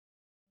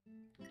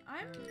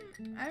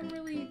I'm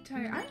really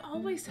tired. I'm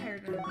always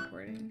tired when I'm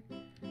recording.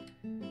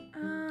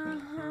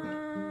 I'm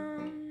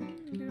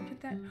gonna put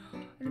that,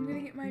 and I'm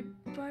gonna get my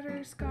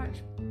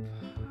butterscotch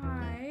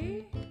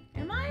pie.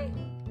 Am I?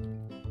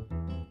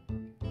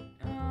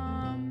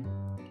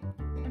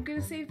 I'm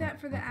gonna save that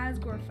for the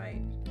Asgore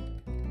fight.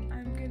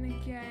 I'm gonna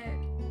get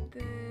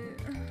the,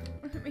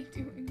 what am I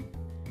doing?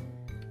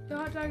 The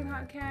hot dog and the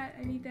hot cat.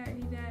 I need that, I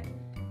need that.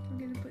 I'm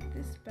gonna put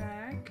this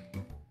back.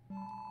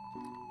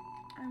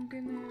 I'm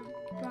gonna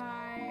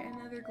buy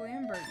another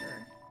glam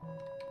burger.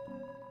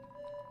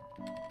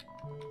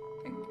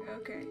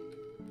 Okay.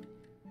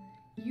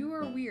 You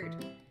are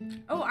weird.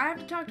 Oh, I have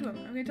to talk to him.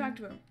 I'm gonna talk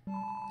to him.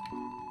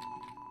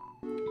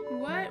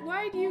 What?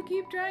 Why do you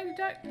keep trying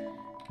to talk?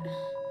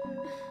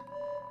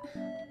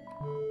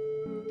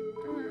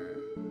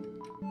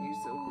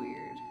 You're so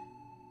weird.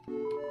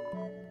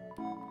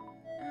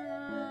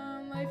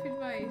 Life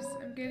advice.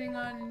 I'm getting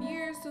on in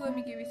years, so let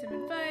me give you some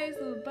advice,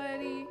 little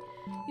buddy.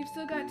 You've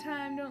still got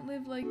time. Don't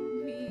live like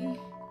me.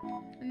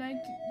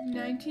 I'm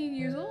 19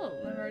 years old.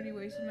 I've already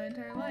wasted my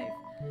entire life.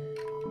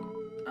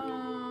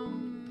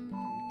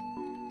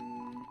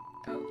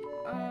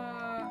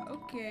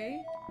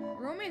 Okay.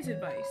 Romance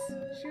advice.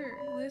 Sure.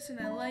 Listen,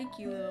 I like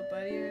you, little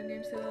buddy.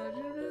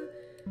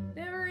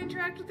 Never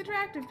interact with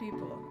attractive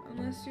people.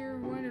 Unless you're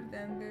one of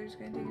them, they're just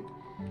gonna take it.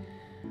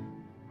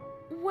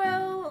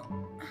 Well...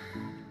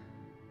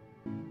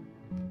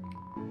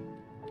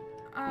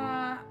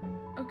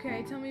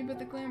 okay, tell me about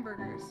the glam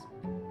burgers.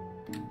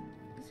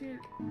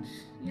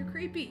 You're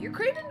creepy. You're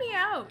creeping me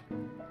out!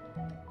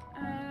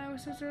 I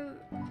was such a...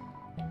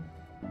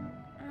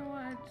 I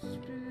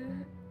watched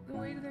the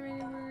weight of the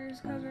mini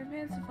burgers caused my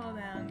pants to fall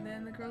down.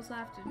 Then the girls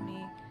laughed at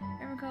me.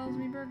 Everyone calls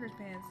me Burgers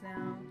Pants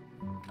now.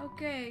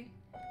 Okay.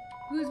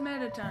 Who's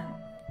Metaton?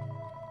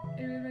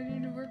 It was my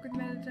dream to work with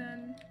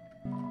Metaton.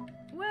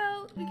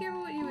 Well, be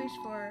careful what you wish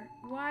for.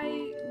 Why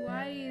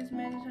is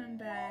Metaton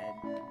bad?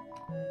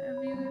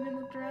 Have you even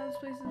looked around? This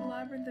place is a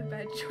labyrinth of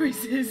bad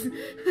choices.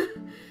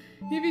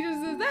 Hippie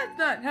just says, that's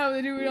not how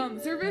they do it on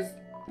the surface.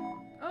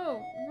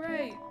 Oh,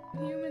 right.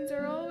 Humans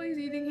are always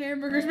eating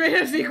hamburgers made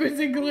of sequins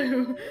and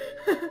glue.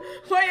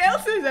 Why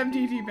else is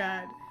MTT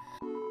bad?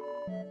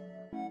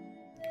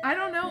 I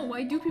don't know.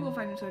 Why do people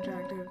find it so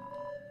attractive?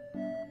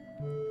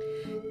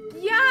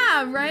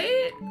 Yeah,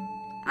 right?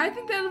 I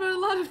think that about a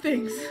lot of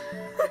things.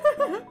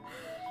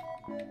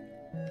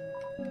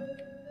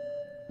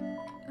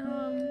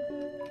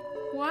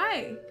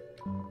 Why?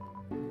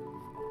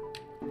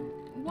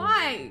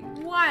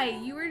 Why?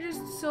 You were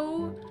just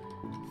so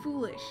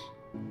foolish.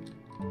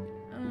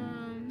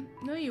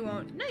 No you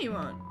won't. No you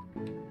won't.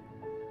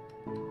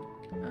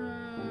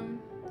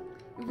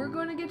 We're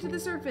going to get to the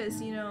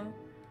surface, you know.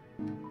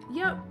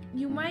 Yep,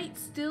 you might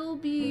still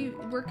be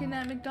working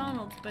at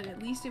McDonald's, but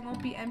at least it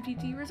won't be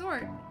MTT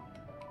Resort.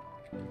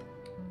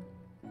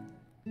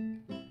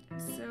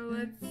 So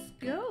let's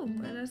go.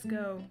 Let us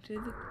go to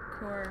the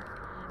core.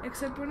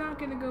 Except we're not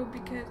gonna go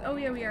because... Oh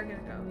yeah, we are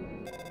gonna go.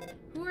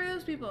 Who are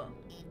those people?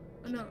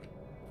 Oh no.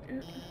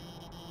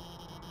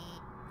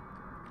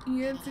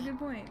 Yeah, that's a good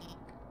point.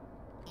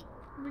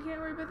 We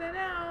can't worry about that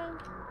now.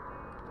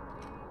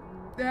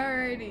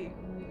 Alrighty.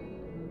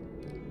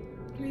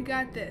 We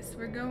got this.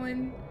 We're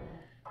going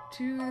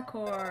to the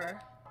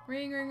core.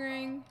 Ring, ring,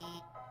 ring.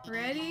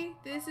 Ready?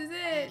 This is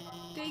it.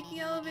 Take the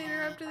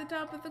elevator up to the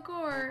top of the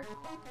core.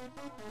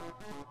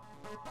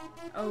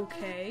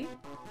 Okay.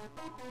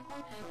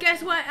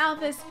 Guess what,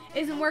 Alphys?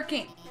 Isn't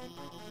working.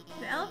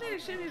 The elevator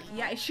should be...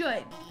 Yeah, it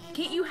should.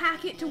 Can't you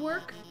hack it to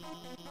work?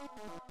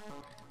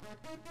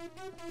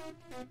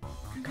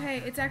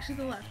 Okay, it's actually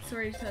the left.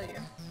 Sorry to tell you.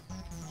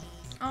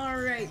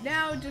 Alright,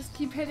 now just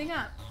keep heading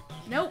up.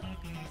 Nope.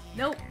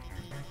 Nope.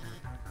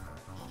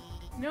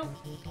 Nope.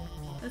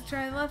 Let's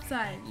try the left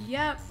side.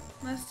 Yep.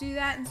 Let's do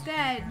that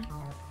instead.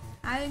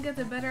 I think that's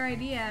a better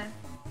idea.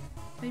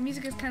 My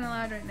music is kind of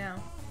loud right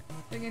now.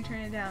 We're gonna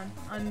turn it down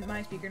on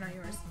my speaker, not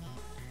yours.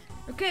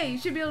 Okay, you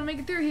should be able to make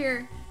it through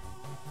here.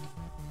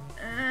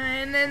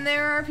 And then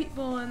there are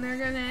people, and they're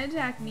gonna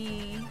attack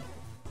me.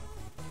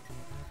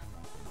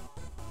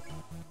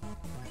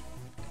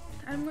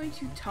 I'm going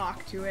to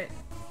talk to it.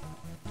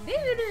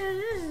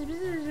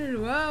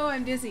 Whoa,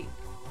 I'm dizzy.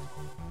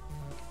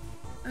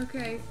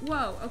 Okay,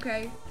 whoa,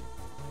 okay.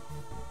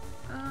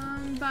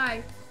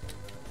 Bye.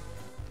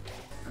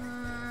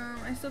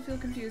 I still feel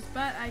confused,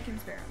 but I can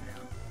spare him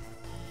now.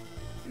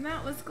 And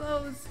that was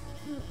close.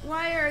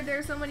 Why are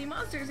there so many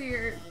monsters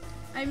here?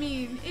 I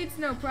mean, it's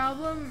no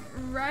problem,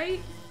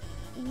 right?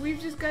 We've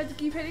just got to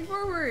keep heading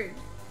forward.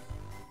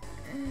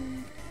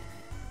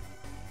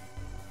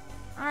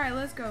 Alright,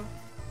 let's go.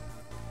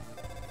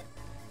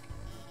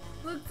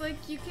 Looks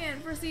like you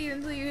can't proceed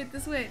until you hit the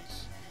switch.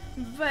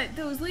 But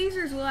those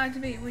lasers will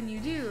activate when you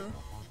do.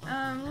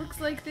 Looks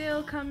like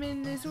they'll come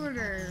in this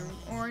order.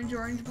 Orange,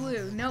 orange,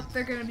 blue. Nope,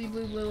 they're gonna be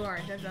blue, blue,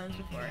 orange. I've done this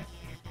before.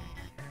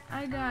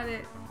 I got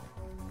it.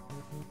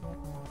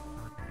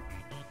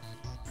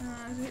 So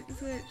hit the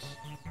switch.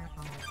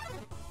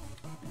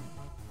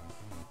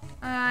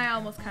 I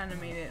almost kind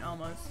of made it,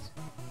 almost.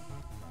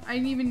 I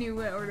even knew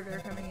what order they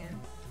were coming in.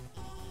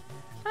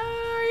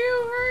 Are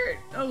you hurt?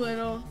 A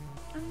little.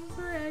 I'm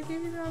sorry, I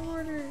gave you the wrong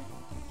order.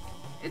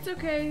 It's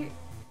okay.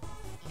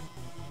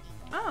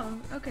 Oh,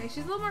 okay.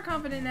 She's a little more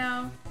confident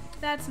now.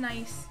 That's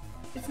nice.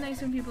 It's nice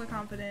when people are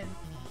confident.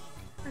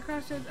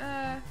 Across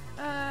to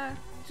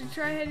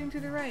try heading to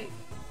the right.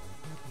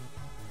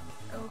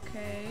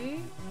 Okay.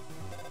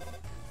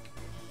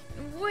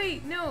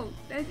 Wait, no.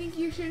 I think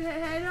you should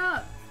head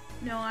up.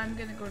 No, I'm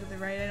gonna go to the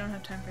right. I don't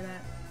have time for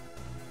that.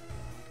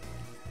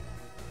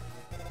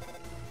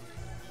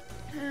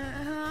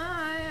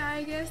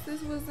 I guess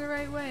this was the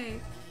right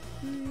way.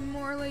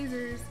 More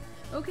lasers.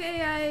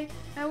 Okay,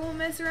 I won't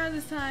mess around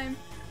this time.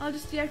 I'll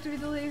just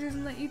deactivate the lasers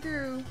and let you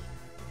through.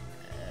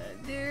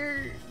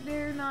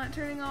 They're not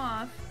turning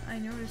off. I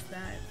noticed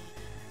that.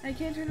 I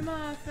can't turn them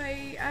off.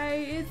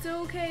 It's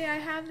okay. I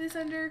have this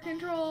under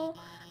control.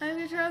 I'm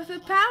gonna turn off the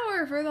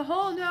power for the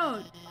whole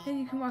node, and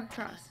you can walk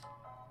across.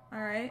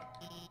 All right.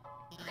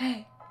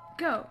 Okay,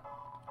 go.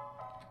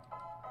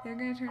 They're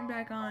gonna turn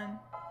back on.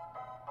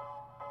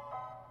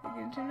 They're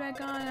gonna turn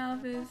back on,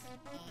 Alphys.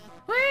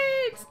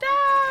 Wait!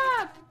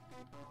 Stop!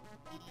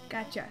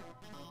 Gotcha.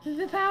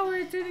 The power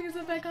is turning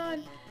itself back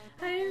on.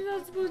 I'm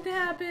not supposed to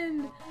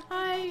happen.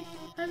 I'm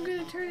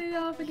gonna turn it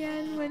off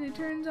again. When it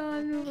turns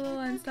on, move a little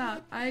and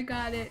stop. I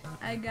got it.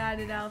 I got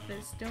it,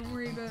 Alphys. Don't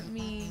worry about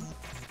me.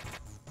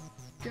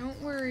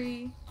 Don't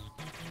worry.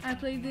 I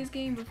played this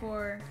game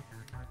before.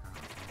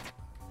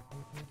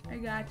 I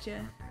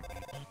gotcha.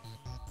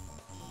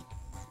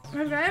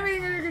 I've got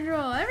everything under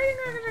control. Everything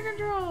under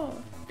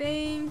control.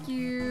 Thank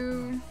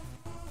you.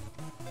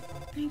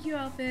 Thank you,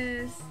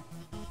 Alphys.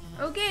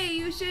 Okay,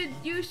 you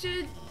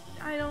should.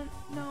 I don't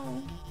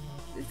know.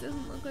 This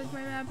doesn't look like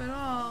my map at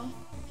all.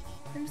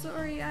 I'm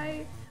sorry.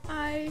 I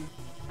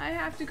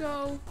have to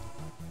go.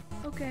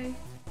 Okay.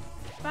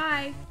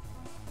 Bye.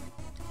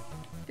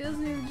 Feels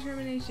new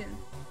determination.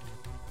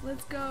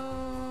 Let's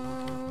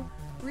go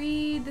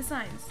read the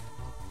signs.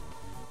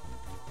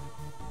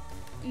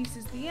 East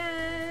is the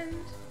end.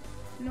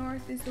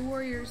 North is the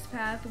warrior's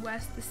path.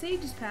 West the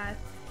sage's path.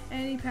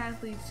 Any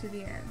path leads to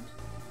the end.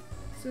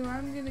 So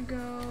I'm gonna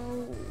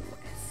go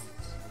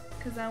west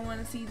because I want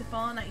to see the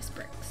fallen ice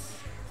bricks.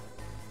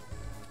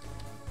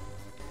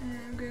 And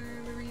I'm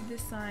gonna read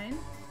this sign.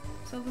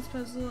 Solve this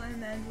puzzle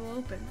and the end will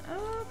open.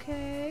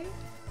 Okay.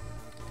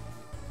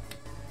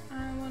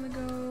 I want to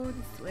go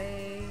this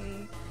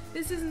way.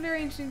 This isn't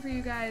very interesting for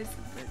you guys,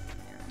 but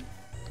yeah.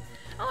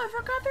 Oh, I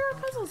forgot there were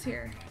puzzles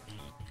here.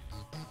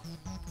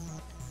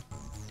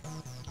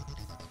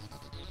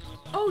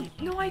 Oh,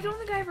 no, I don't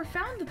think I ever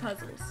found the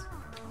puzzles.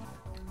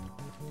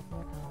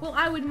 Well,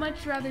 I would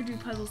much rather do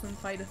puzzles than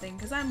fight a thing,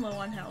 because I'm low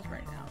on health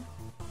right now.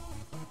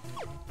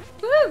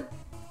 Woo!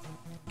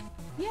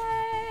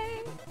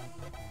 Yay!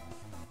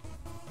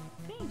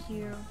 Thank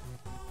you.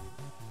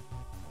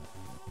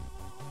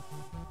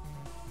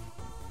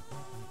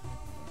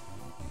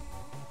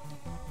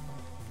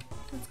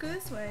 Let's go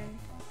this way.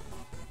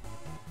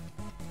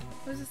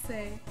 What does it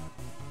say?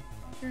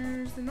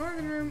 There's the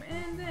northern room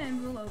and the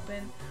end will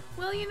open.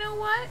 Well, you know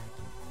what?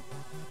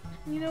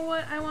 You know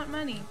what? I want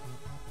money.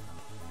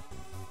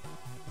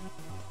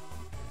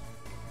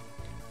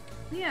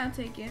 Yeah, I'll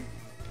take it.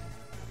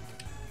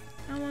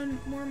 I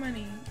want more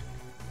money.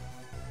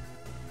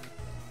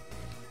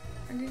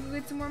 I'm gonna go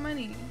get some more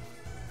money.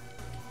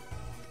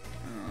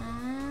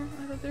 Aww,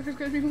 I thought there was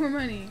gonna be more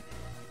money.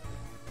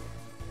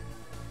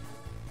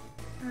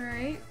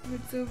 Alright,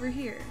 what's over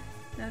here?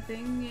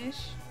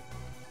 Nothing-ish.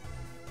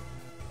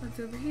 What's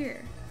over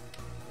here?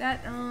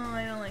 That, oh,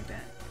 I don't like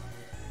that.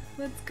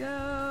 Let's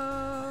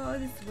go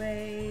this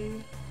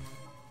way.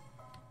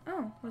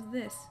 Oh, what's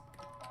this?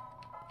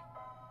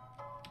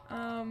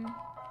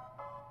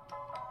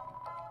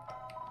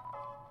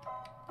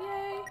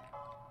 Yay!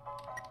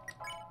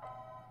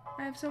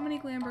 I have so many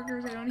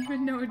glamburgers, I don't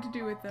even know what to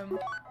do with them.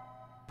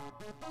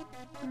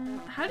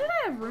 How did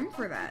I have room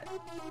for that?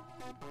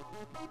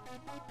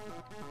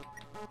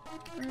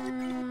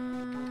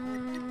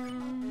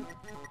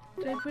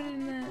 Did I put it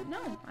in the...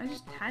 No, I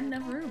just had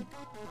enough room.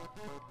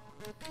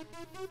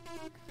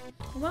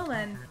 Well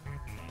then.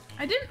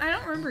 I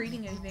don't remember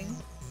eating anything.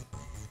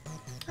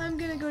 I'm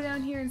gonna go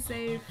down here and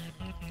save.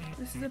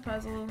 This is a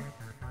puzzle.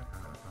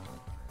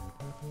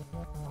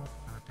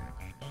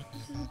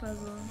 This is a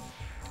puzzle.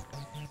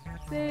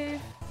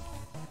 Save.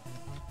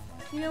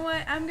 You know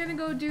what? I'm gonna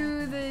go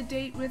do the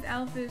date with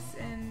Alphys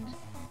and...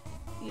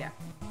 yeah.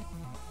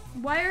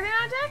 Why are they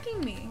not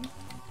attacking me?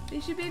 They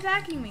should be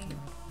attacking me.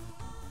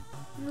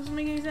 It doesn't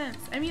make any sense.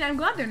 I mean, I'm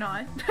glad they're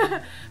not,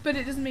 but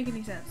it doesn't make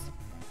any sense.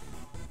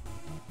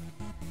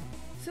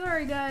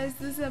 Sorry guys,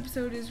 this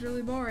episode is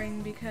really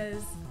boring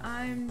because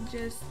I'm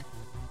just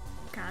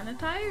kind of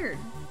tired.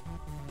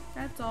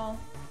 That's all.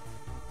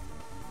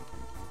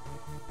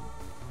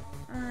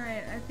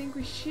 Alright, I think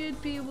we should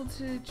be able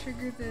to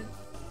trigger the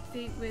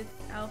date with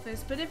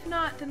Alphys, but if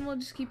not, then we'll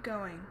just keep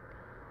going.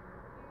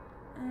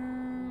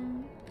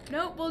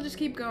 Nope, we'll just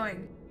keep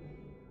going.